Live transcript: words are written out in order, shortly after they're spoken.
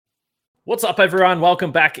What's up, everyone?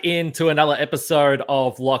 Welcome back into another episode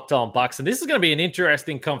of Locked On Bucks. And this is going to be an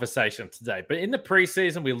interesting conversation today. But in the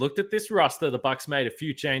preseason, we looked at this roster. The Bucks made a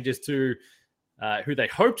few changes to who they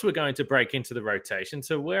hoped were going to break into the rotation.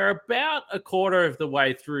 So we're about a quarter of the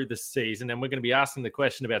way through the season, and we're going to be asking the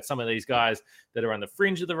question about some of these guys that are on the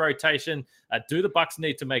fringe of the rotation. Do the Bucks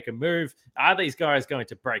need to make a move? Are these guys going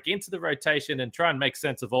to break into the rotation and try and make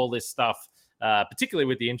sense of all this stuff? Particularly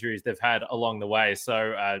with the injuries they've had along the way.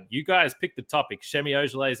 So you guys picked the topic. Shemi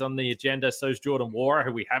Ojeleye is on the agenda. So is Jordan Nwora,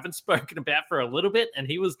 who we haven't spoken about for a little bit, and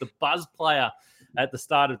he was the buzz player at the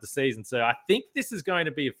start of the season. So I think this is going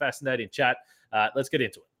to be a fascinating chat. Let's get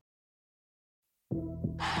into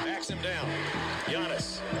it. Backs him down.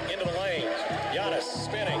 Giannis into the lane. Giannis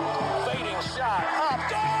spinning. Fading shot. Up.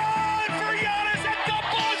 Good for Giannis at the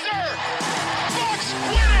buzzer. Bucks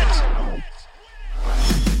win it.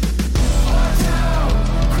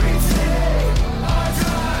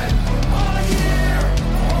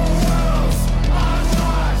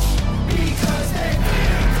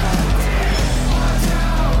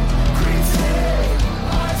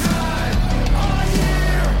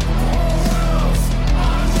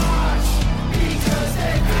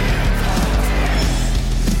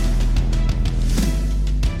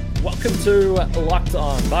 Welcome to Locked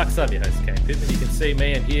On Bucks. I'm your host, Kane Pittman. You can see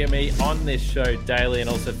me and hear me on this show daily, and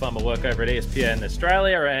also find my work over at ESPN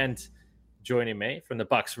Australia. And joining me from the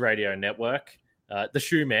Bucks Radio Network, the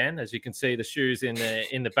Shoe Man, as you can see the shoes in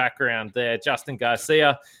the background there, Justin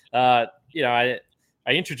Garcia. I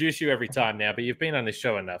introduce you every time now, but you've been on this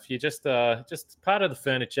show enough. You're just part of the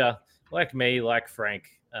furniture, like me, like Frank,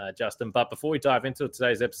 Justin. But before we dive into it,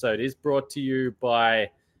 today's episode is brought to you by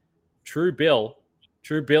Truebill.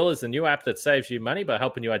 Truebill is the new app that saves you money by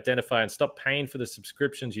helping you identify and stop paying for the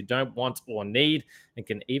subscriptions you don't want or need, and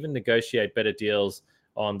can even negotiate better deals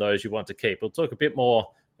on those you want to keep. We'll talk a bit more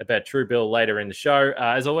about Truebill later in the show.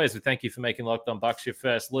 As always, we thank you for making Locked On Bucks your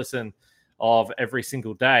first listen of every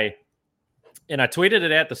single day. And I tweeted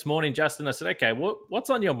it out this morning, Justin. I said, okay, what's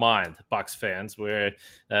on your mind, Bucks fans? We're,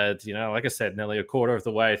 like I said, nearly a quarter of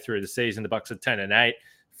the way through the season. The Bucks are 10-8,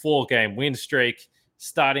 4-game win streak.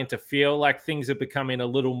 Starting to feel like things are becoming a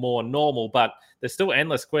little more normal, but there's still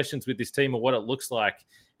endless questions with this team of what it looks like.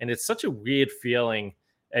 And it's such a weird feeling.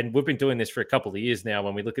 And we've been doing this for a couple of years now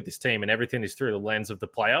when we look at this team and everything is through the lens of the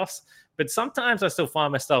playoffs. But sometimes I still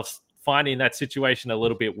find myself finding that situation a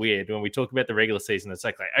little bit weird. When we talk about the regular season, it's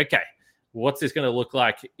like, okay, what's this going to look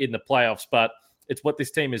like in the playoffs? But it's what this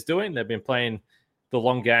team is doing. They've been playing the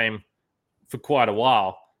long game for quite a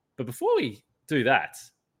while. But before we do that,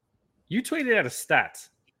 you tweeted out a stat.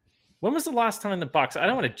 When was the last time the Bucks, I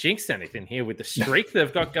don't want to jinx anything here with the streak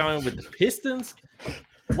they've got going with the Pistons.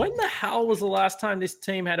 When the hell was the last time this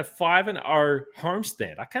team had a 5-0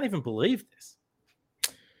 homestand? I can't even believe this.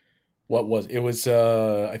 What was it? Was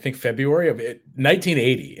I think February of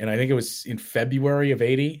 1980, and I think it was in February of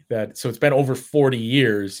 80. So it's been over 40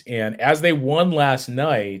 years. And as they won last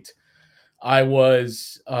night, I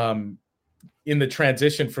was in the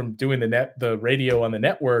transition from doing the radio on the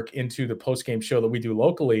network into the post-game show that we do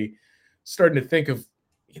locally, starting to think of,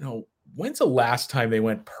 when's the last time they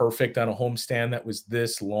went perfect on a homestand that was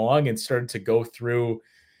this long, and started to go through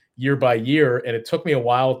year by year. And it took me a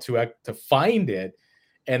while to find it.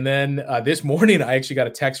 And then this morning, I actually got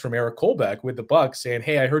a text from Eric Kolbeck with the Bucks saying,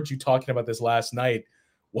 hey, I heard you talking about this last night.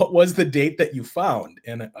 What was the date that you found?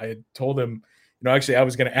 And I told him, actually, I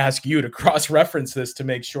was going to ask you to cross-reference this to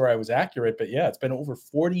make sure I was accurate. But yeah, it's been over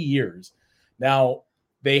 40 years. Now,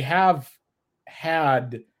 they have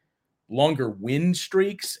had longer win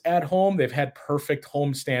streaks at home. They've had perfect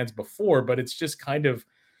home stands before, but it's just kind of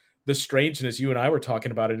the strangeness. You and I were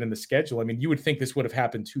talking about it in the schedule. I mean, you would think this would have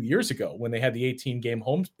happened 2 years ago when they had the 18-game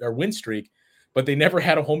home or win streak, but they never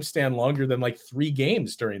had a homestand longer than like 3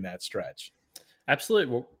 games during that stretch.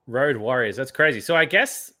 Absolute road warriors. That's crazy. So I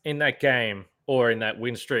guess in that game, or in that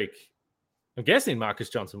win streak, I'm guessing Marcus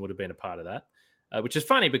Johnson would have been a part of that, which is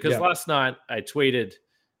funny because last night I tweeted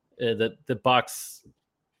that the Bucks,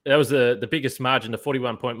 that was the biggest margin, the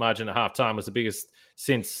 41-point margin at halftime was the biggest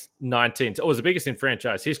since it was the biggest in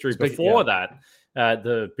franchise history. Before that,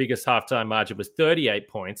 the biggest halftime margin was 38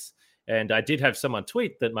 points. And I did have someone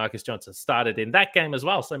tweet that Marcus Johnson started in that game as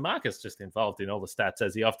well. So Marcus just involved in all the stats,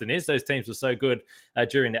 as he often is. Those teams were so good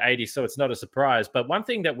during the 80s, so it's not a surprise. But one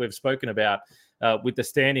thing that we've spoken about with the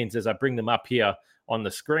standings as I bring them up here on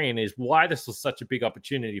the screen is why this was such a big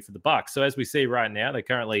opportunity for the Bucks. So as we see right now, they're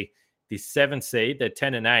currently the 7th seed. They're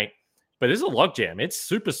 10-8. But this is a logjam. It's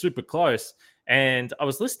super, super close. And I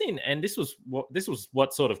was listening, and this was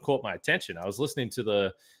what sort of caught my attention. I was listening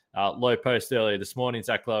to Low Post earlier this morning.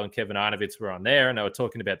 Zach Lowe and Kevin Arnovitz were on there, and they were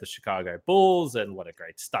talking about the Chicago Bulls and what a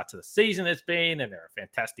great start to the season it's been, and they're a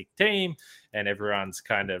fantastic team, and everyone's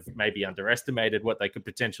kind of maybe underestimated what they could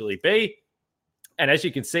potentially be. And as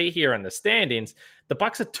you can see here in the standings, the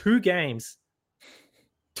Bucks are two games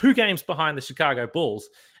behind the Chicago Bulls,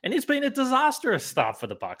 and it's been a disastrous start for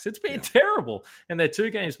the Bucks. It's been terrible, and they're 2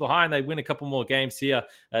 games behind. They win a couple more games here.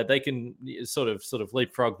 They can sort of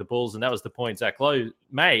leapfrog the Bulls, and that was the point Zach Lowe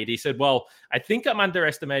made. He said, well, I think I'm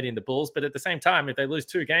underestimating the Bulls, but at the same time, if they lose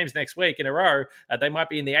 2 games next week in a row, they might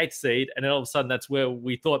be in the 8th seed, and then all of a sudden that's where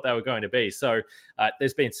we thought they were going to be. So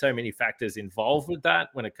there's been so many factors involved with that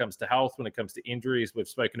when it comes to health, when it comes to injuries. We've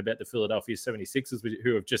spoken about the Philadelphia 76ers,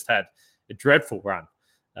 who have just had a dreadful run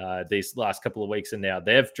these last couple of weeks, and now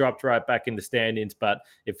they've dropped right back in the standings. But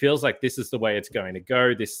it feels like this is the way it's going to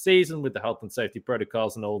go this season with the health and safety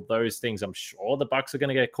protocols and all those things. I'm sure the Bucks are going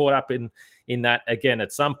to get caught up in that again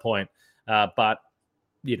at some point. But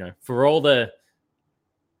for all the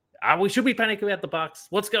we should be panicking about the Bucks.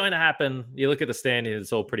 What's going to happen? You look at the standings;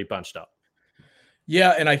 it's all pretty bunched up.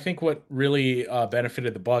 Yeah, and I think what really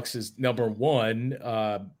benefited the Bucks is number one,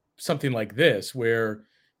 something like this where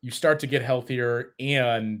you start to get healthier,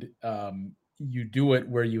 and you do it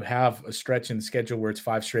where you have a stretch in the schedule where it's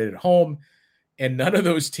 5 straight at home, and none of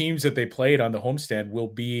those teams that they played on the homestand will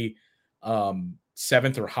be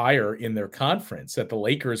 7th or higher in their conference. That the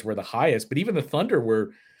Lakers were the highest, but even the Thunder were,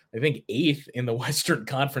 I think, 8th in the Western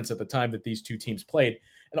Conference at the time that these 2 teams played.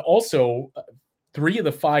 And also, 3 of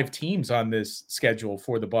the 5 teams on this schedule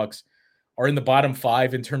for the Bucks are in the bottom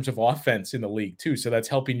 5 in terms of offense in the league too. So that's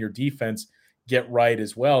helping your defense get right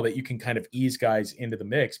as well, that you can kind of ease guys into the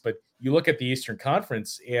mix. But you look at the Eastern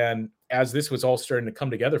Conference, and as this was all starting to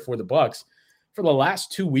come together for the Bucks, for the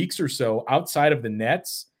last 2 weeks or so, outside of the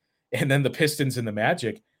Nets and then the Pistons and the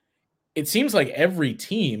Magic, it seems like every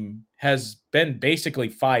team has been basically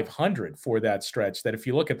 500 for that stretch. That if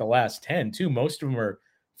you look at the last 10 too, most of them are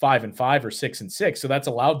 5-5 or 6-6. So that's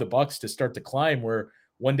allowed the Bucks to start to climb, where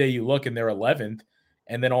one day you look and they're 11th.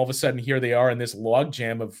 And then all of a sudden, here they are in this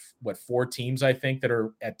logjam of 4 teams, I think, that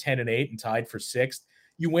are at 10-8 and tied for 6th.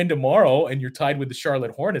 You win tomorrow, and you're tied with the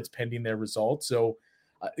Charlotte Hornets pending their results. So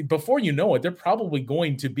before you know it, they're probably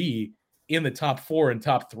going to be in the top 4 and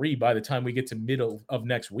top 3 by the time we get to middle of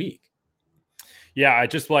next week. Yeah,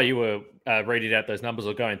 just while you were reading out those numbers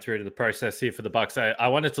or going through to the process here for the Bucks, I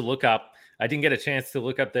wanted to look up. I didn't get a chance to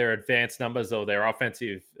look up their advanced numbers or their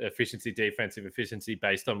offensive efficiency, defensive efficiency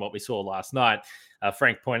based on what we saw last night.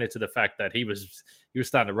 Frank pointed to the fact that he was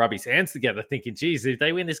starting to rub his hands together, thinking, geez, if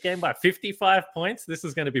they win this game by 55 points, this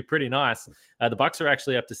is going to be pretty nice. The Bucks are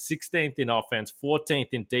actually up to 16th in offense, 14th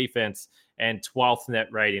in defense, and 12th net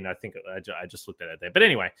rating. I think I just looked at it there. But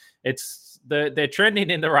anyway, they're trending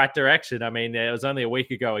in the right direction. I mean, it was only a week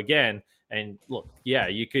ago again. And look, yeah,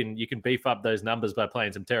 you can beef up those numbers by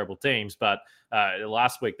playing some terrible teams, but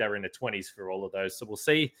last week they were in the 20s for all of those. So we'll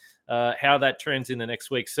see how that trends in the next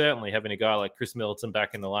week. Certainly having a guy like Chris Middleton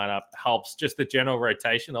back in the lineup helps. Just the general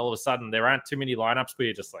rotation. All of a sudden, there aren't too many lineups where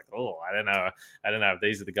you're just like, oh, I don't know if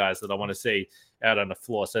these are the guys that I want to see out on the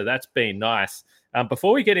floor. So that's been nice.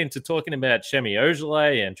 Before we get into talking about Shemi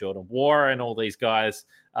Ojale and Jordan Wara and all these guys,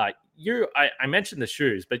 I mentioned the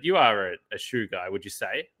shoes, but you are a shoe guy, would you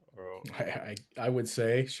say? I would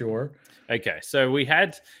say, sure. Okay, so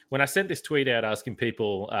when I sent this tweet out asking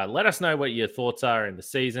people, let us know what your thoughts are in the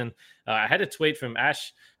season. I had a tweet from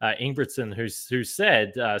Ash Ingebrigtsen who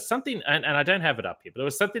said something, and I don't have it up here, but it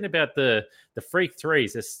was something about the freak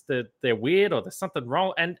threes. They're weird or there's something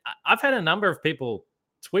wrong. And I've had a number of people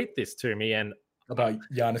tweet this to me, and about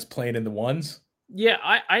Giannis playing in the ones. Yeah,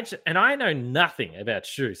 I know nothing about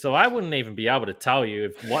shoes, so I wouldn't even be able to tell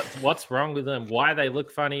you what's wrong with them, why they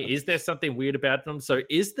look funny. Is there something weird about them? So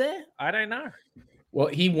is there? I don't know. Well,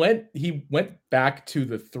 he went back to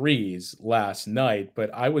the threes last night,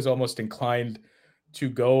 but I was almost inclined to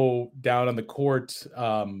go down on the court.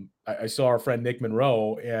 I saw our friend Nick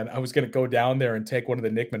Monroe, and I was going to go down there and take one of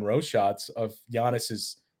the Nick Monroe shots of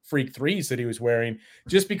Giannis's freak threes that he was wearing,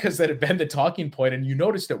 just because that had been the talking point. And you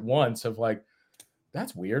noticed at once of like,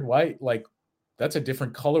 that's weird. Why? Like, that's a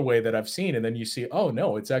different colorway that I've seen. And then you see, oh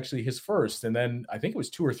no, it's actually his first. And then I think it was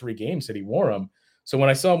 2 or 3 games that he wore them. So when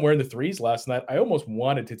I saw him wearing the threes last night, I almost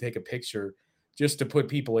wanted to take a picture just to put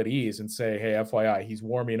people at ease and say, hey, FYI, he's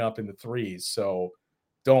warming up in the threes. So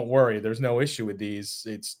don't worry. There's no issue with these.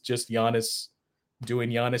 It's just Giannis doing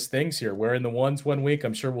Giannis things here. Wearing the ones one week.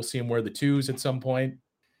 I'm sure we'll see him wear the 2s at some point.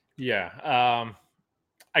 Yeah.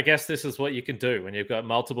 I guess this is what you can do when you've got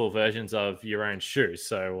multiple versions of your own shoe.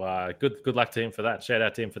 So good luck to him for that. Shout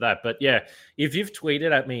out to him for that. But yeah, if you've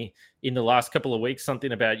tweeted at me in the last couple of weeks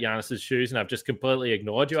something about Giannis's shoes, and I've just completely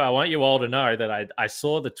ignored you. I want you all to know that I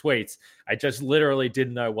saw the tweets. I just literally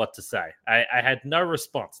didn't know what to say. I had no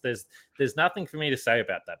response. There's nothing for me to say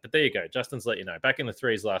about that. But there you go. Justin's let you know. Back in the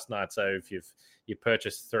threes last night. So if you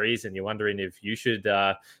purchased threes and you're wondering if you should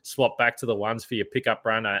swap back to the ones for your pickup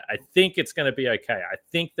run, I think it's going to be okay. I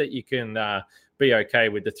think that you can be okay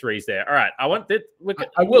with the threes there. All right. I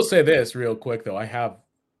will say this real quick, though. I have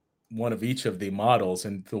one of each of the models,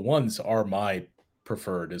 and the ones are my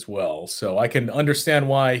preferred as well. So I can understand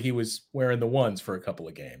why he was wearing the ones for a couple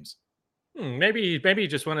of games. Maybe he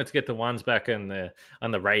just wanted to get the ones back on the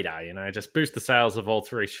radar, just boost the sales of all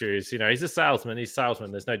three shoes. He's a salesman.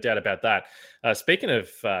 There's no doubt about that. Speaking of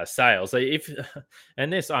sales,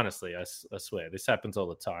 and this honestly, I swear this happens all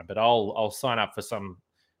the time, but I'll sign up for some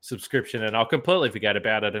subscription and I'll completely forget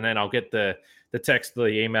about it, and then I'll get the text or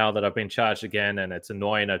the email that I've been charged again, and it's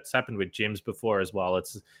annoying. It's happened with gyms before as well.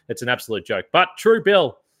 It's an absolute joke. But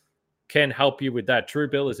Truebill can help you with that.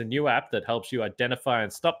 Truebill is a new app that helps you identify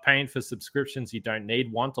and stop paying for subscriptions you don't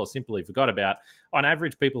need, want, or simply forgot about. On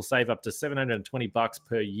average, people save up to $720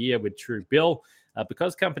 per year with Truebill.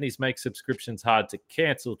 Because companies make subscriptions hard to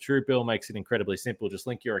cancel, Truebill makes it incredibly simple. Just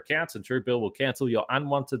link your accounts and Truebill will cancel your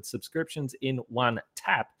unwanted subscriptions in one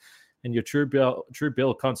tap. And your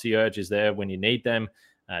Truebill concierge is there when you need them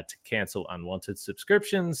to cancel unwanted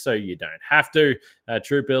subscriptions, so you don't have to.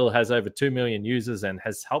 Truebill has over 2 million users and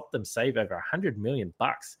has helped them save over $100 million.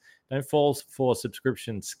 Don't fall for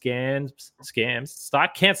subscription scams.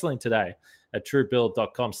 Start canceling today at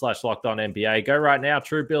truebill.com/lockedonnba. Go right now,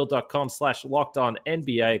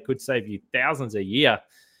 truebill.com/lockedonnba. It could save you thousands a year.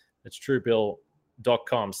 That's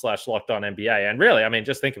truebill.com/lockedonnba. And really, I mean,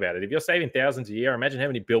 just think about it. If you're saving thousands a year, imagine how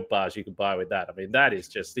many Built Bars you could buy with that. I mean, that is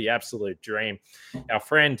just the absolute dream. Our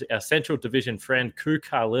Central Division friend, Ku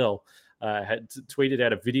Khalil, had tweeted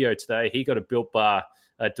out a video today. He got a Built Bar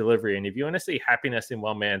delivery. And if you want to see happiness in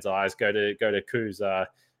one man's eyes, go to Ku's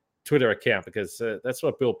Twitter account, because that's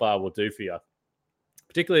what Built Bar will do for you.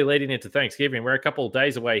 Particularly leading into Thanksgiving. We're a couple of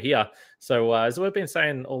days away here. So as we've been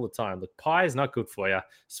saying all the time, the pie is not good for you.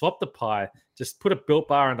 Swap the pie. Just put a Built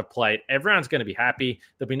Bar on a plate. Everyone's going to be happy.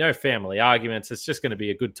 There'll be no family arguments. It's just going to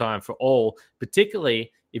be a good time for all,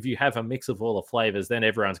 particularly if you have a mix of all the flavors, then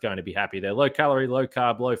everyone's going to be happy. They're low calorie, low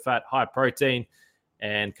carb, low fat, high protein,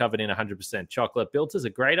 and covered in 100% chocolate. Built is a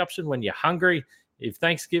great option when you're hungry. If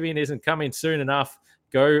Thanksgiving isn't coming soon enough,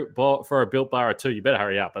 go for a Built Bar or two. You better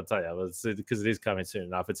hurry up, I'll tell you, because it is coming soon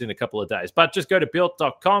enough. It's in a couple of days. But just go to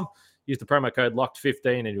built.com, use the promo code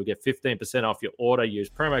LOCKED15, and you'll get 15% off your order. Use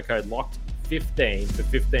promo code LOCKED15 for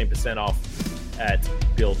 15% off at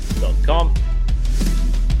built.com.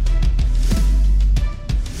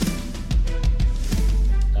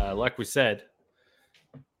 Like we said,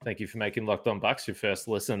 thank you for making Locked On Bucks your first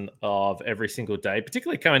listen of every single day,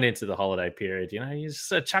 particularly coming into the holiday period. You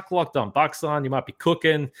just chuck Locked On Bucks on. You might be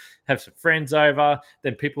cooking, have some friends over.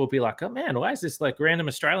 Then people will be like, oh, man, why is this like random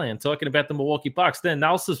Australian talking about the Milwaukee Bucks? Then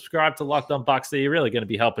they'll subscribe to Locked On Bucks. So you're really going to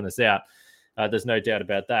be helping us out. There's no doubt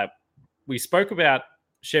about that. We spoke about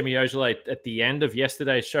Semi Ojeleye at the end of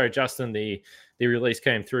yesterday's show. Justin, the release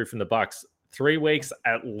came through from the Bucks. 3 weeks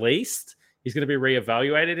at least. He's going to be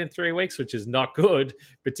reevaluated in 3 weeks, which is not good,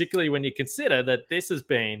 particularly when you consider that this has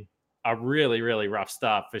been a really, really rough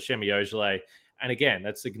start for Semi Ojeleye. And again,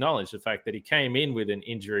 let's acknowledge the fact that he came in with an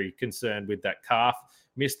injury concern with that calf,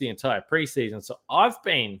 missed the entire preseason. So I've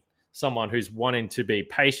been someone who's wanting to be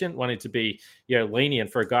patient, wanting to be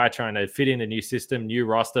lenient for a guy trying to fit in a new system, new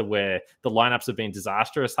roster where the lineups have been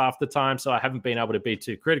disastrous half the time. So I haven't been able to be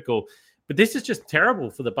too critical. But this is just terrible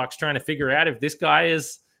for the Bucks trying to figure out if this guy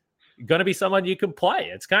is going to be someone you can play.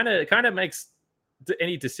 It's kind of makes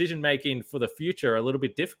any decision making for the future a little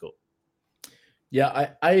bit difficult. Yeah,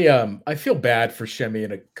 I feel bad for Semi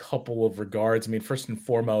in a couple of regards. I mean, first and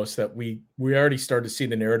foremost, that we already started to see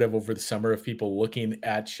the narrative over the summer of people looking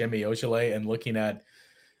at Semi Ojeleye and looking at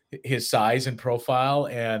his size and profile,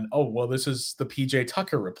 and this is the PJ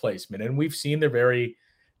Tucker replacement. And we've seen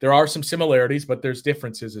there are some similarities, but there's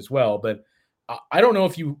differences as well. But I don't know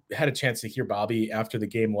if you had a chance to hear Bobby after the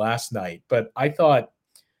game last night, but I thought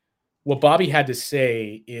what Bobby had to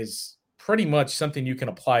say is pretty much something you can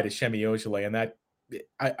apply to Semi Ojeleye, and that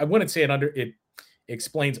I wouldn't say it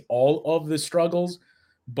explains all of the struggles,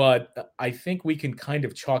 but I think we can kind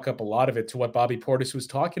of chalk up a lot of it to what Bobby Portis was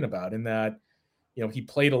talking about, in that he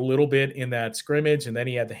played a little bit in that scrimmage, and then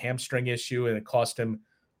he had the hamstring issue, and it cost him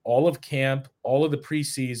all of camp, all of the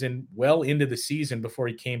preseason, well into the season before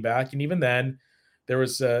he came back. And even then there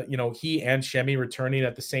was, he and Semi returning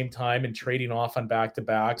at the same time and trading off on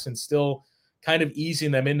back-to-backs and still kind of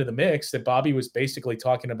easing them into the mix, that Bobby was basically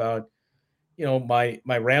talking about, my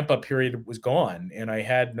ramp up period was gone and I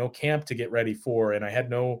had no camp to get ready for, and I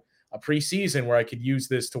had a preseason where I could use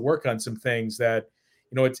this to work on some things that,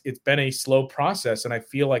 it's been a slow process, and I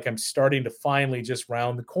feel like I'm starting to finally just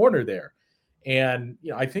round the corner there. And,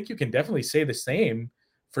 I think you can definitely say the same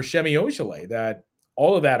for Semi Ojeleye, that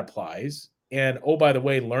all of that applies. And, oh, by the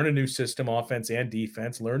way, learn a new system, offense and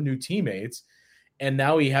defense, learn new teammates. And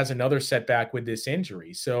now he has another setback with this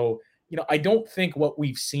injury. So, I don't think what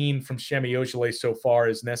we've seen from Semi Ojeleye so far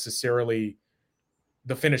is necessarily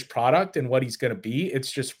the finished product and what he's going to be.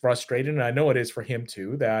 It's just frustrating. And I know it is for him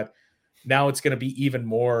too, that now it's going to be even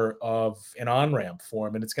more of an on-ramp for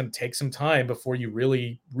him. And it's going to take some time before you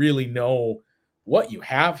really, really know what you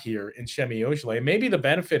have here in Semi Ojeleye. Maybe the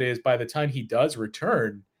benefit is by the time he does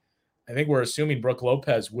return, I think we're assuming Brook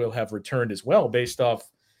Lopez will have returned as well, based off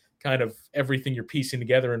kind of everything you're piecing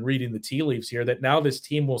together and reading the tea leaves here, that now this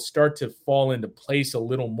team will start to fall into place a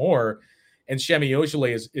little more. And Semi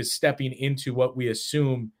Ojeleye is stepping into what we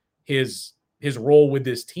assume his role with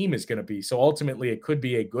this team is going to be. So ultimately it could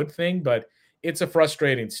be a good thing, but it's a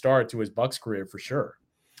frustrating start to his Bucks career for sure.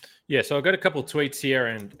 Yeah, so I've got a couple of tweets here,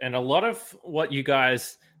 and a lot of what you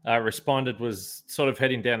guys responded was sort of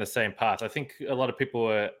heading down the same path. I think a lot of people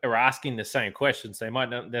are asking the same questions. They might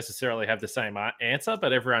not necessarily have the same answer,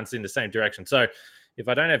 but everyone's in the same direction. So if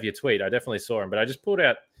I don't have your tweet, I definitely saw him, but I just pulled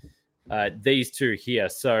out these two here.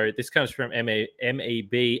 So this comes from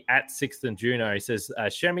MEB at 6th and Juno. He says,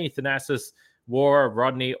 Shemi, Thanasis, Wara,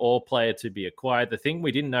 Rodney, all player to be acquired. The thing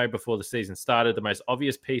we didn't know before the season started, the most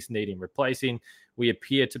obvious piece needing replacing. We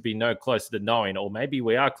appear to be no closer to knowing, or maybe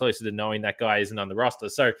we are closer to knowing that guy isn't on the roster.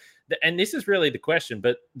 So, and this is really the question,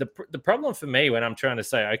 but the problem for me when I'm trying to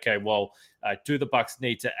say, okay, well, do the Bucks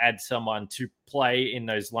need to add someone to play in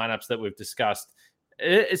those lineups that we've discussed?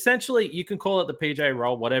 Essentially, you can call it the PJ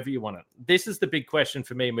role, whatever you want it. This is the big question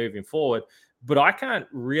for me moving forward. But I can't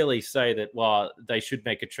really say that, well, they should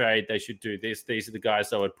make a trade, they should do this. These are the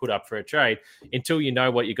guys I would put up for a trade until you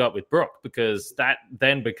know what you got with Brook, because that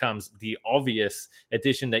then becomes the obvious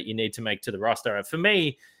addition that you need to make to the roster. For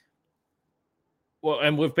me, well,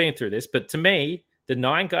 and we've been through this, but to me, the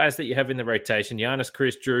 9 guys that you have in the rotation, Giannis,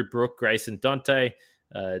 Chris, Drew, Brook, Grayson, Dante,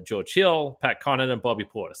 George Hill, Pat Connaughton, and Bobby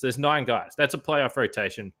Portis. There's 9 guys. That's a playoff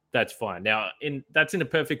rotation. That's fine. Now, that's in a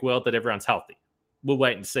perfect world that everyone's healthy. We'll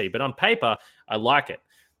wait and see. But on paper, I like it.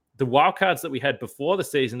 The wildcards that we had before the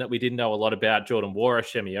season that we didn't know a lot about, Jordan Wara,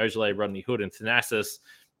 Semi Ojeleye, Rodney Hood, and Thanasis,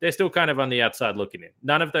 they're still kind of on the outside looking in.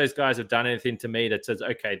 None of those guys have done anything to me that says,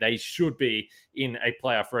 okay, they should be in a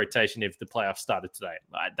playoff rotation if the playoffs started today.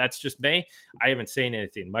 That's just me. I haven't seen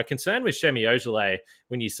anything. My concern with Semi Ojeleye,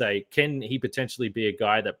 when you say, can he potentially be a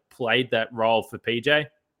guy that played that role for PJ?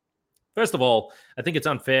 First of all, I think it's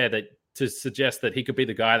unfair to suggest that he could be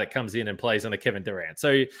the guy that comes in and plays on a Kevin Durant.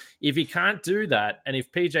 So if he can't do that, and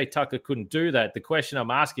if PJ Tucker couldn't do that, the question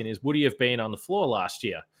I'm asking is, would he have been on the floor last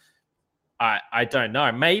year? I don't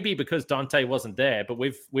know. Maybe because Dante wasn't there, but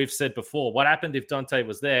we've said before, what happened if Dante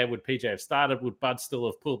was there? Would PJ have started? Would Bud still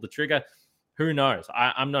have pulled the trigger? Who knows?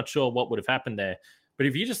 I'm not sure what would have happened there. But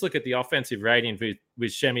if you just look at the offensive rating with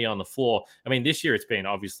Shemi on the floor, I mean, this year it's been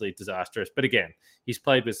obviously disastrous. But again, he's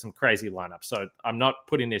played with some crazy lineups. So I'm not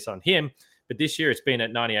putting this on him. But this year it's been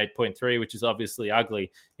at 98.3, which is obviously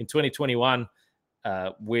ugly. In 2021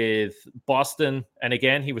 with Boston, and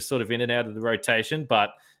again, he was sort of in and out of the rotation,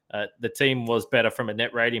 but the team was better from a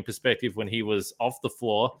net rating perspective when he was off the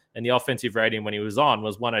floor. And the offensive rating when he was on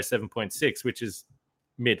was 107.6, which is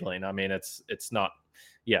middling. I mean, it's not.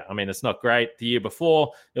 Yeah, I mean, it's not great. The year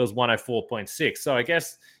before, it was 104.6. So I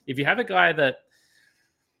guess if you have a guy that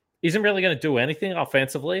isn't really going to do anything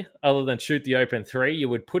offensively other than shoot the open three, you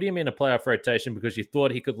would put him in a playoff rotation because you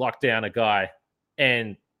thought he could lock down a guy.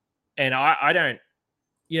 And I don't,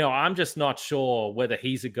 I'm just not sure whether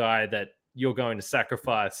he's a guy that you're going to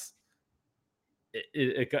sacrifice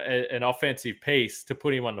an offensive piece to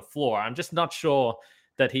put him on the floor. I'm just not sure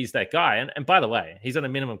that he's that guy. And by the way, he's on a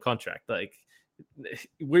minimum contract. Like,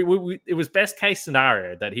 it was best case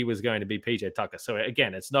scenario that he was going to be PJ Tucker. So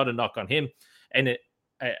again, it's not a knock on him, and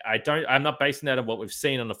I'm not basing that on what we've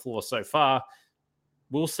seen on the floor so far.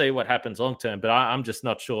 We'll see what happens long term, but I'm just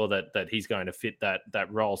not sure that he's going to fit that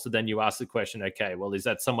role. So then you ask the question, okay, well, is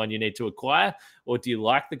that someone you need to acquire, or do you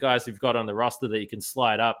like the guys you've got on the roster that you can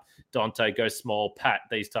slide up? Dante, go small, Pat,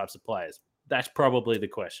 these types of players. That's probably the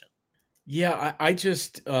question. Yeah, I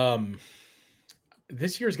just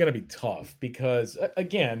this year is going to be tough because,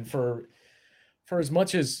 again, for as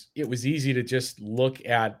much as it was easy to just look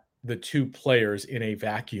at the two players in a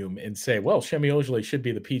vacuum and say, well, Semi Ojeleye should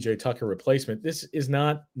be the PJ Tucker replacement. This is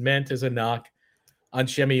not meant as a knock on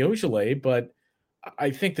Semi Ojeleye, but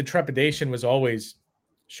I think the trepidation was always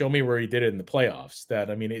show me where he did it in the playoffs.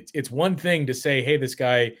 That, I mean, it's one thing to say, hey, this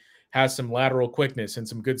guy has some lateral quickness and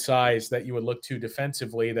some good size that you would look to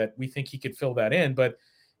defensively, that we think he could fill that in. But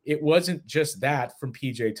it wasn't just that from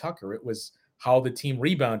PJ Tucker. It was how the team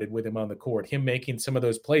rebounded with him on the court, him making some of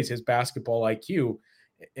those plays, his basketball IQ.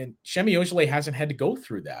 And Semi Ojeleye hasn't had to go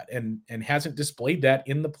through that and hasn't displayed that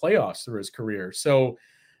in the playoffs through his career. So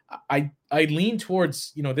I lean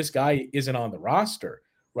towards, this guy isn't on the roster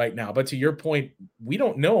right now. But to your point, we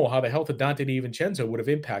don't know how the health of Dante DiVincenzo would have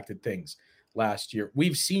impacted things last year.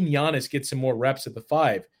 We've seen Giannis get some more reps at the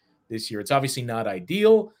 5 this year. It's obviously not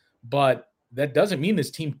ideal, but that doesn't mean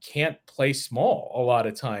this team can't play small a lot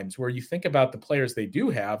of times, where you think about the players they do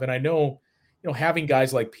have. And I know, having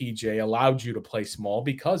guys like PJ allowed you to play small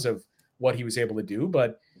because of what he was able to do.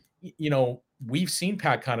 But, we've seen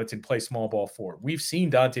Pat Connaughton play small ball forward. We've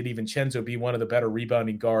seen Dante DiVincenzo be one of the better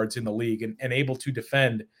rebounding guards in the league and able to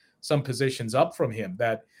defend some positions up from him.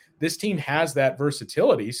 That this team has that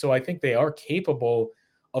versatility. So I think they are capable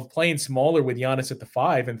of playing smaller with Giannis at the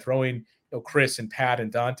 5 and throwing Chris and Pat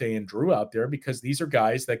and Dante and Drew out there, because these are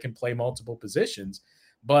guys that can play multiple positions.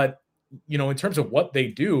 But, in terms of what they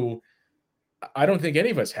do, I don't think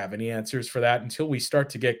any of us have any answers for that until we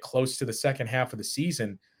start to get close to the second half of the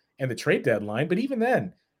season and the trade deadline. But even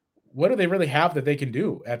then, what do they really have that they can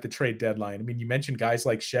do at the trade deadline? I mean, you mentioned guys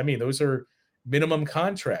like Shemi. Those are minimum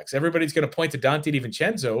contracts. Everybody's going to point to Dante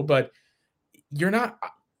DiVincenzo, but you're not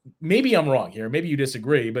 – maybe I'm wrong here. Maybe you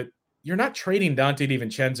disagree, but you're not trading Dante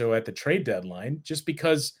DiVincenzo at the trade deadline just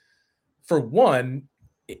because, for one,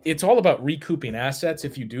 it's all about recouping assets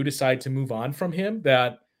if you do decide to move on from him,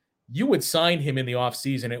 that you would sign him in the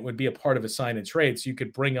offseason. It would be a part of a sign and trade, so you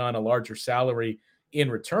could bring on a larger salary in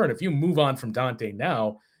return. If you move on from Dante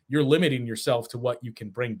now, you're limiting yourself to what you can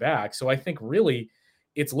bring back. So I think really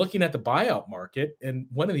it's looking at the buyout market. And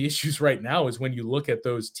one of the issues right now is when you look at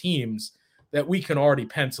those teams that we can already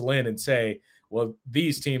pencil in and say, well,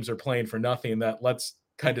 these teams are playing for nothing, that let's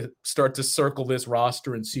kind of start to circle this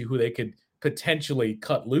roster and see who they could potentially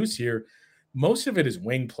cut loose here. Most of it is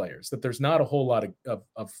wing players, that there's not a whole lot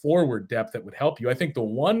of forward depth that would help you. I think the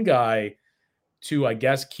one guy to, I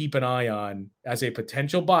guess, keep an eye on as a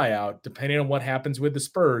potential buyout, depending on what happens with the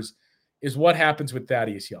Spurs, is what happens with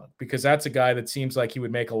Thaddeus Young, because that's a guy that seems like he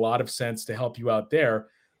would make a lot of sense to help you out there.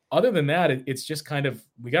 Other than that, it's just kind of,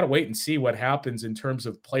 we got to wait and see what happens in terms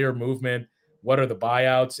of player movement, what are the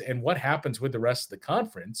buyouts, and what happens with the rest of the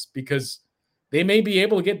conference, because they may be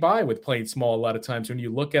able to get by with playing small a lot of times. When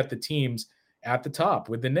you look at the teams at the top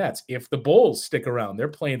with the Nets, if the Bulls stick around, they're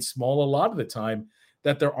playing small a lot of the time,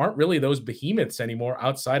 that there aren't really those behemoths anymore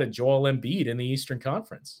outside of Joel Embiid in the Eastern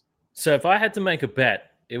Conference. So if I had to make a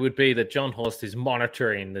bet, it would be that John Horst is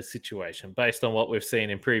monitoring the situation based on what we've seen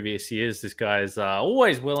in previous years. This guy is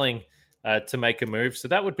always willing to make a move. So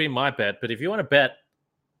that would be my bet. But if you want to bet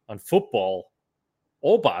on football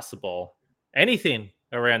or basketball, anything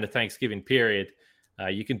around the Thanksgiving period,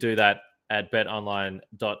 you can do that at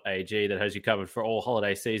betonline.ag. That has you covered for all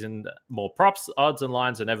holiday season. More props, odds, and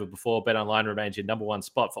lines than ever before. BetOnline remains your number one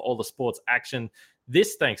spot for all the sports action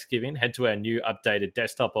this Thanksgiving. Head to our new updated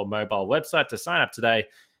desktop or mobile website to sign up today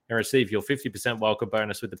and receive your 50% welcome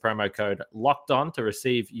bonus with the promo code LOCKEDON to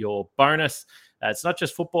receive your bonus. It's not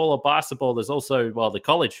just football or basketball. There's also, the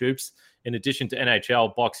college hoops, in addition to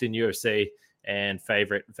NHL, boxing, UFC, and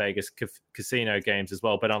favorite Vegas casino games as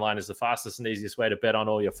well. BetOnline is the fastest and easiest way to bet on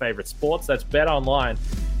all your favorite sports. That's BetOnline.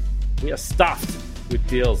 We are stuffed with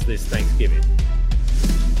deals this Thanksgiving.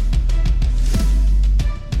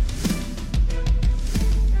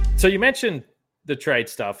 So you mentioned the trade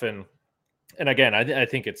stuff, and again, I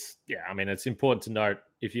think it's important to note,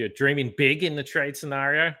 if you're dreaming big in the trade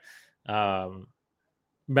scenario,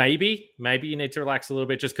 maybe you need to relax a little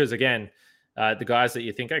bit, just because, again, the guys that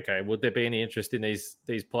you think, okay, would there be any interest in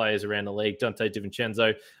these players around the league? Dante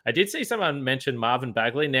DiVincenzo. I did see someone mention Marvin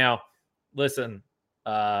Bagley. Now, listen,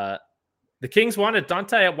 the Kings wanted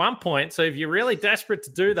Dante at one point, so if you're really desperate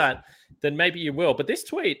to do that, then maybe you will. But this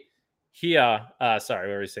tweet here, we've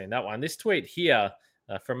already seen that one. This tweet here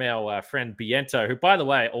from our friend Biento, who, by the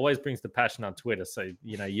way, always brings the passion on Twitter. So,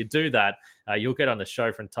 you do that, you'll get on the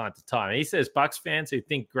show from time to time. He says, Bucks fans who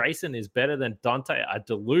think Grayson is better than Dante are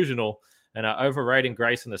delusional and are overrating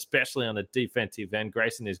Grayson, especially on the defensive end.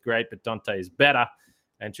 Grayson is great, but Dante is better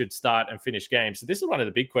and should start and finish games. So this is one of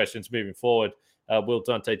the big questions moving forward. Will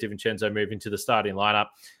Dante DiVincenzo move into the starting lineup?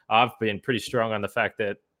 I've been pretty strong on the fact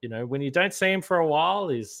that when you don't see him for a while,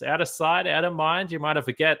 he's out of sight, out of mind. You might have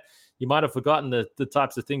forgotten the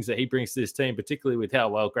types of things that he brings to this team, particularly with how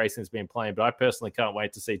well Grayson's been playing. But I personally can't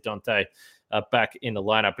wait to see Dante back in the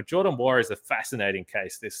lineup. But Jordan Nwora is a fascinating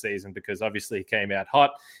case this season because obviously he came out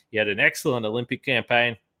hot. He had an excellent Olympic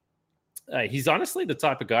campaign. He's honestly the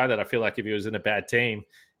type of guy that I feel like if he was in a bad team,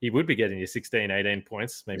 he would be getting you 16, 18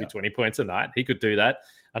 points, maybe 20 points a night. He could do that.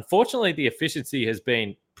 Unfortunately, the efficiency has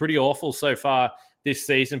been pretty awful so far this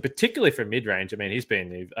season, particularly from mid-range. I mean,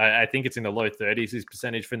 I think it's in the low 30s, his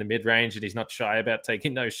percentage from the mid-range, and he's not shy about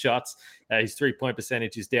taking those shots. His three-point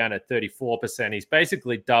percentage is down at 34%. He's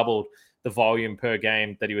basically doubled the volume per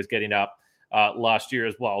game that he was getting up last year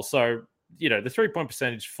as well. So, the three-point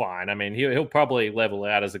percentage, fine. I mean, he'll probably level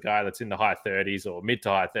out as a guy that's in the high 30s or mid to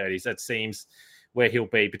high 30s. That seems where he'll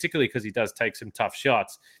be, particularly because he does take some tough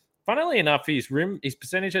shots. Funnily enough, his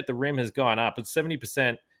percentage at the rim has gone up. It's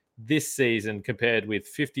 70% this season compared with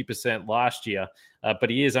 50% last year, but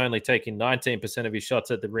he is only taking 19% of his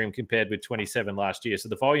shots at the rim compared with 27 last year. So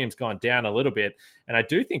the volume's gone down a little bit. And I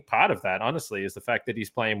do think part of that, honestly, is the fact that he's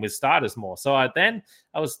playing with starters more. So I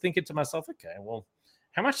was thinking to myself, okay, well,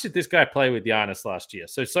 how much did this guy play with Giannis last year?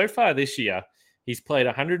 So far this year, he's played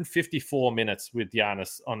 154 minutes with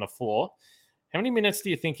Giannis on the floor. How many minutes do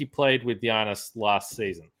you think he played with Giannis last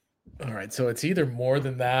season? All right, so it's either more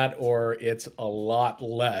than that or it's a lot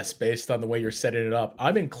less based on the way you're setting it up.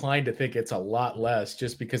 I'm inclined to think it's a lot less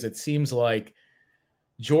just because it seems like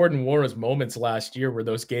Jordan Nwora's moments last year were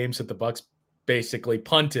those games that the Bucks basically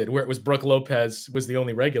punted, where it was Brook Lopez was the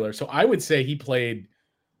only regular. So I would say he played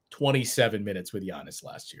 27 minutes with Giannis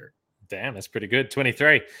last year. Damn, that's pretty good.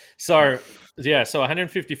 23. So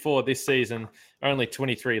 154 this season, only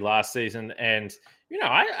 23 last season. And,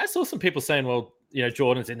 I saw some people saying, well,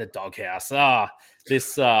 Jordan's in the doghouse.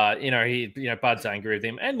 Bud's angry with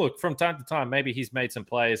him. And look, from time to time, maybe he's made some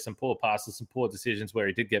plays, some poor passes, some poor decisions where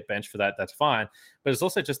he did get benched for that. That's fine. But it's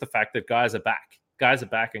also just the fact that guys are back. Guys are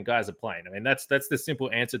back and guys are playing. I mean, that's the simple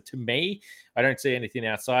answer to me. I don't see anything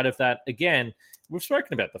outside of that. Again, we've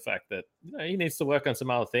spoken about the fact that he needs to work on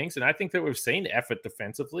some other things, and I think that we've seen effort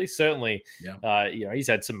defensively. Certainly, he's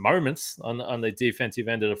had some moments on the defensive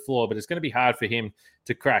end of the floor, but it's going to be hard for him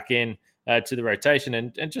to crack in to the rotation.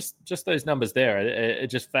 And just those numbers there are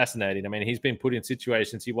just fascinating. I mean, he's been put in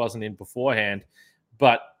situations he wasn't in beforehand,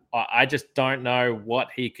 but I just don't know what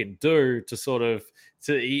he can do to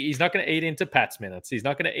he's not going to eat into Pat's minutes. He's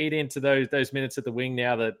not going to eat into those minutes at the wing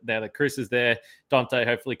now that Chris is there. Dante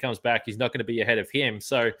hopefully comes back. He's not going to be ahead of him.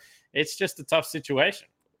 So it's just a tough situation.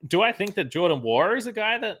 Do I think that Jordan Nwora is a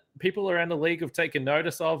guy that people around the league have taken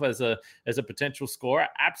notice of as a potential scorer?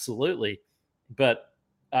 Absolutely. But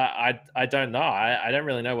I don't know. I don't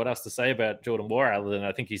really know what else to say about Jordan Nwora other than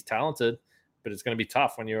I think he's talented, but it's going to be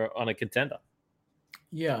tough when you're on a contender.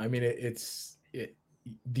 Yeah, I mean,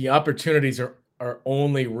 the opportunities are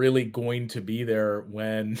only really going to be there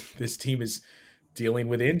when this team is dealing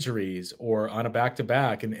with injuries or on a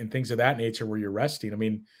back-to-back and things of that nature where you're resting. I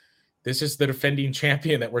mean, this is the defending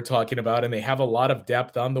champion that we're talking about, and they have a lot of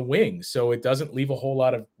depth on the wing, so it doesn't leave a whole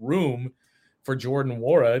lot of room for Jordan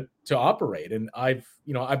Nwora to operate. And I've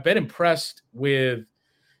been impressed with.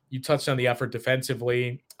 You touched on the effort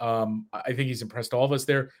defensively. I think he's impressed all of us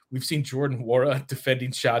there. We've seen Jordan Nwora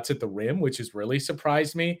defending shots at the rim, which has really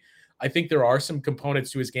surprised me. I think there are some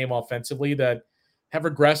components to his game offensively that have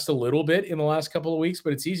regressed a little bit in the last couple of weeks,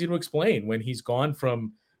 but it's easy to explain when he's gone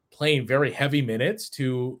from playing very heavy minutes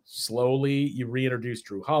to slowly you reintroduce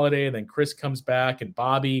Drew Holiday and then Chris comes back and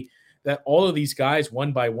Bobby, that all of these guys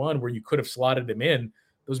one by one where you could have slotted him in,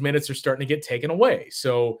 those minutes are starting to get taken away.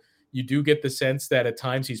 So you do get the sense that at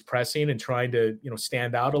times he's pressing and trying to,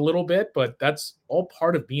 stand out a little bit, but that's all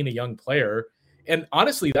part of being a young player. And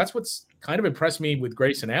honestly, that's what's kind of impressed me with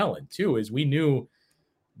Grayson Allen too, is we knew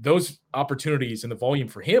those opportunities and the volume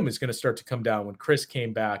for him is going to start to come down when Chris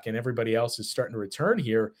came back and everybody else is starting to return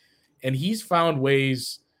here. And he's found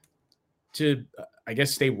ways to, I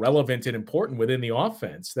guess, stay relevant and important within the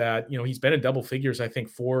offense that, he's been in double figures, I think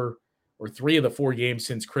 4 or 3 of the 4 games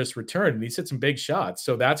since Chris returned. And he's hit some big shots.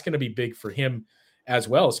 So that's going to be big for him as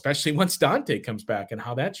well, especially once Dante comes back and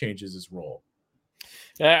how that changes his role.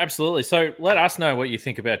 Yeah, absolutely. So let us know what you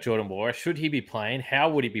think about Jordan Nwora. Should he be playing?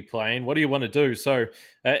 How would he be playing? What do you want to do? So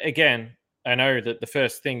again, I know that the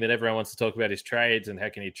first thing that everyone wants to talk about is trades and how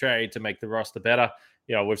can he trade to make the roster better.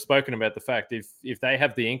 We've spoken about the fact if they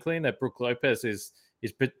have the inkling that Brook Lopez is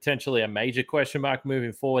potentially a major question mark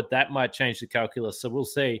moving forward, that might change the calculus. So we'll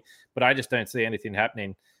see. But I just don't see anything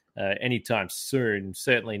happening anytime soon,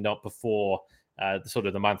 certainly not before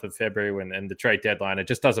the month of February and the trade deadline. It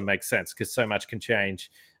just doesn't make sense because so much can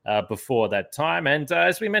change before that time. And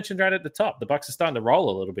as we mentioned right at the top, the Bucks are starting to roll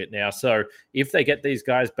a little bit now. So if they get these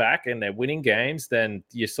guys back and they're winning games, then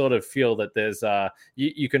you sort of feel that there's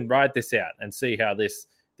you can ride this out and see how this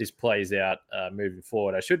plays out moving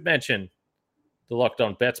forward. I should mention the Locked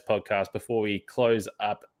On Bets podcast before we close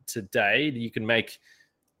up today. You can make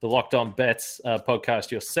the Locked On Bets podcast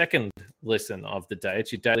your second listen of the day.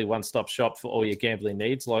 It's your daily one-stop shop for all your gambling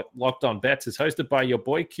needs. Locked On Bets is hosted by your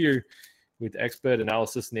boy Q, with expert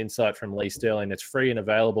analysis and insight from Lee Sterling. It's free and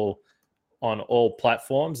available on all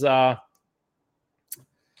platforms. Let's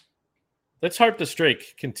hope the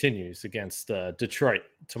streak continues against Detroit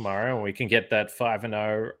tomorrow, and we can get that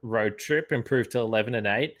 5-0 road trip improved to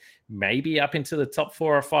 11-8, maybe up into the top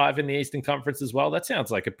 4 or 5 in the Eastern Conference as well. That sounds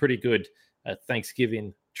like a pretty good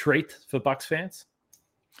Thanksgiving treat for Bucks fans.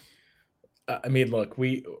 I mean, look,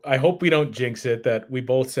 I hope we don't jinx it that we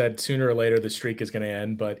both said sooner or later the streak is going to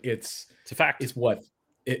end, but it's a fact.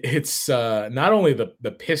 It's not only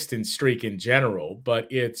the Piston streak in general,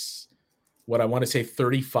 but it's what I want to say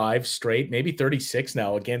 35 straight, maybe 36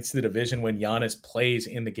 now against the division when Giannis plays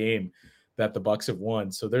in the game that the Bucks have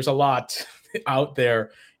won. So there's a lot out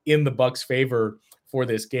there in the Bucks' favor for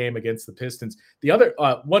this game against the Pistons. The other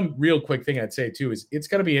one real quick thing I'd say too is it's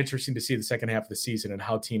going to be interesting to see the second half of the season and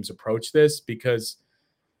how teams approach this, because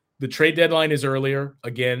the trade deadline is earlier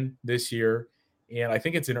again this year, and I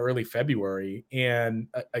think it's in early February. And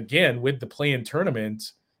again, with the play-in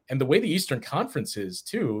tournament and the way the Eastern Conference is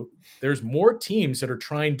too, there's more teams that are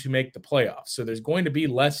trying to make the playoffs. So there's going to be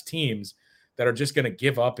less teams that are just going to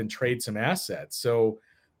give up and trade some assets. So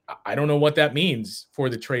I don't know what that means for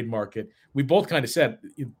the trade market. We both kind of said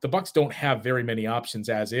the Bucks don't have very many options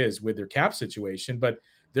as is with their cap situation, but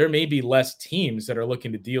there may be less teams that are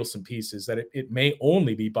looking to deal some pieces that it may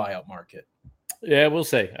only be buyout market. Yeah, we'll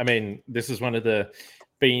see. I mean, this is one of the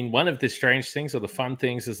strange things or the fun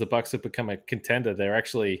things as the Bucks have become a contender. They're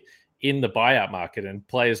actually in the buyout market, and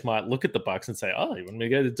players might look at the Bucks and say, "Oh, you want me to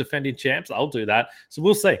go to defending champs? I'll do that." So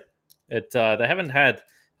we'll see. They haven't had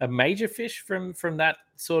a major fish from that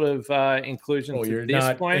sort of inclusion to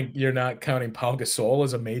this point. You're not counting Pau Gasol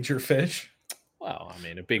as a major fish? Well, I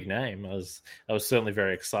mean, a big name. I was certainly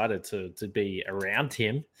very excited to be around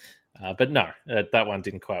him. But no, that one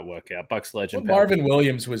didn't quite work out. Bucks legend. Well, Marvin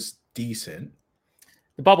Williams was decent.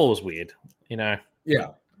 The bubble was weird, you know. Yeah,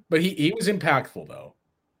 but he was impactful, though.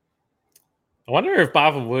 I wonder if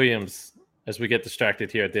Marvin Williams, as we get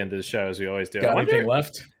distracted here at the end of the show, as we always do. Got anything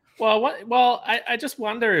left? Well, I just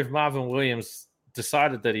wonder if Marvin Williams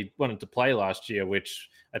decided that he wanted to play last year, which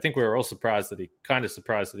I think we were all surprised that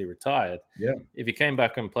he retired. Yeah. If he came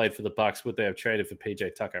back and played for the Bucks, would they have traded for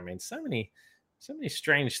PJ Tucker? I mean, so many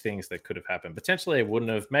strange things that could have happened. Potentially it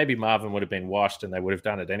wouldn't have. Maybe Marvin would have been washed and they would have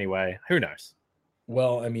done it anyway. Who knows?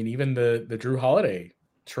 Well, I mean, even the Drew Holiday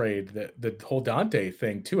trade, the whole Dante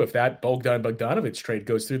thing too, if that Bogdanovich trade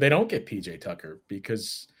goes through, they don't get PJ Tucker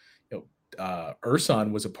because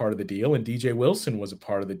Ersan was a part of the deal and DJ Wilson was a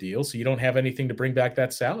part of the deal. So you don't have anything to bring back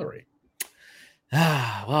that salary.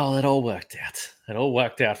 Well, it all worked out. It all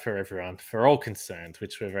worked out for everyone, for all concerned,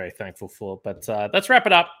 which we're very thankful for. But let's wrap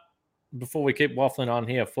it up before we keep waffling on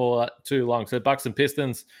here for too long. So Bucks and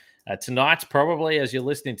Pistons tonight, probably as you're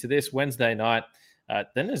listening to this Wednesday night.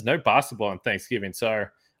 Then there's no basketball on Thanksgiving. So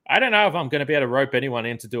I don't know if I'm going to be able to rope anyone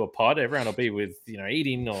in to do a pod. Everyone will be with,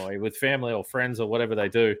 eating or with family or friends or whatever they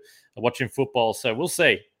do, watching football. So we'll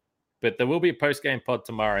see. But there will be a post-game pod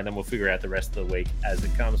tomorrow, and then we'll figure out the rest of the week as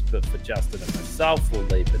it comes. But for Justin and myself, we'll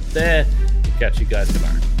leave it there. We'll catch you guys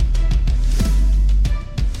tomorrow.